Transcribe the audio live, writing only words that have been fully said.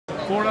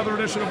for another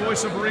edition of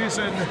Voice of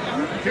Reason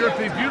here at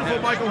the beautiful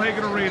Michael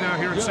Hagan Arena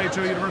here at St.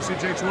 Joe University.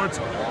 Jake Schwartz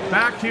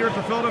back here at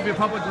the Philadelphia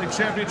Public League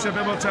Championship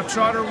MOTEP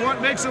Charter.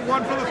 What makes it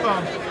one for the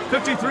thumb?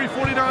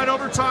 53-49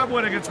 overtime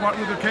win against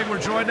Martin Luther King. We're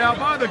joined now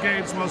by the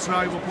game's most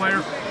valuable player,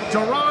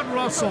 Daron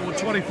Russell, with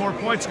 24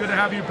 points. Good to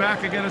have you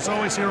back again, as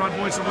always, here on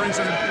Voice of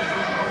Reason.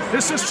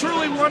 This is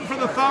truly one for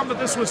the thumb, but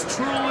this was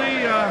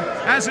truly,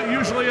 as it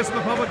usually is in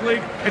the Public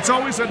League, it's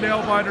always a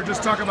nail-biter.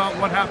 Just talk about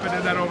what happened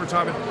in that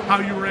overtime and how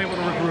you were able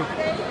to regroup.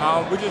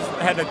 We just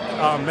had to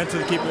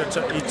mentally keep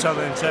each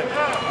other in check.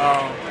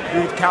 We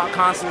were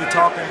constantly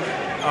talking,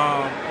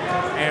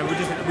 and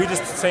we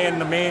just saying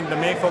the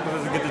main focus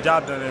is to get the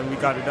job done, and we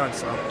got it done.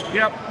 So.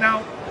 Yep.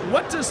 Now,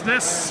 what does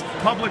this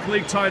Public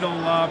League title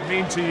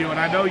mean to you? And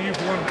I know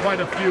you've won quite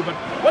a few, but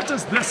what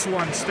does this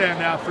one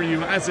stand out for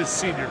you as a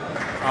senior?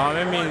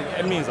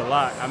 It means a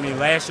lot. I mean,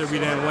 last year we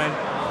didn't win,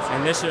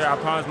 and this year I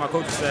promised my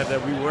coach said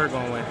that we were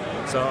going to win.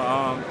 So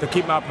to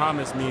keep my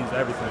promise means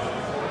everything.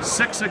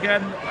 6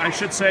 again, I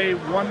should say,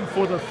 one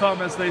for the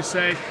thumb, as they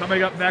say.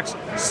 Coming up next,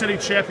 city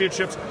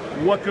championships.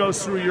 What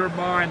goes through your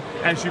mind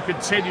as you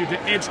continue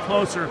to inch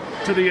closer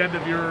to the end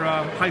of your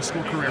high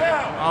school career?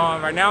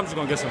 Right now, I'm just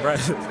gonna get some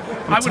rest.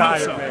 I'm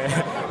tired, so. Man.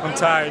 I'm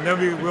tired. Then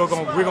we're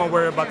gonna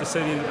worry about the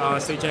city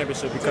state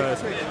championship,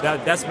 because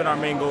that's been our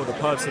main goal, the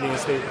pub, city, and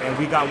state. And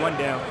we got one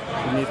down.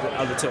 We need the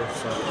other two.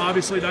 So.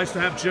 Obviously, nice to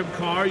have Jim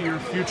Carr, your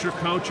future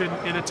coach,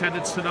 in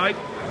attendance tonight.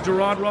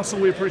 Daron Russell,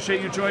 we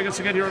appreciate you joining us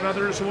again here on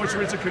another edition of Voice of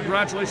Reason.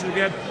 Congratulations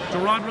again,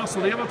 Daron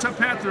Russell, the MOTEP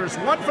Panthers.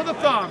 One for the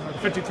thumb,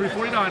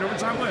 53-49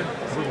 overtime win.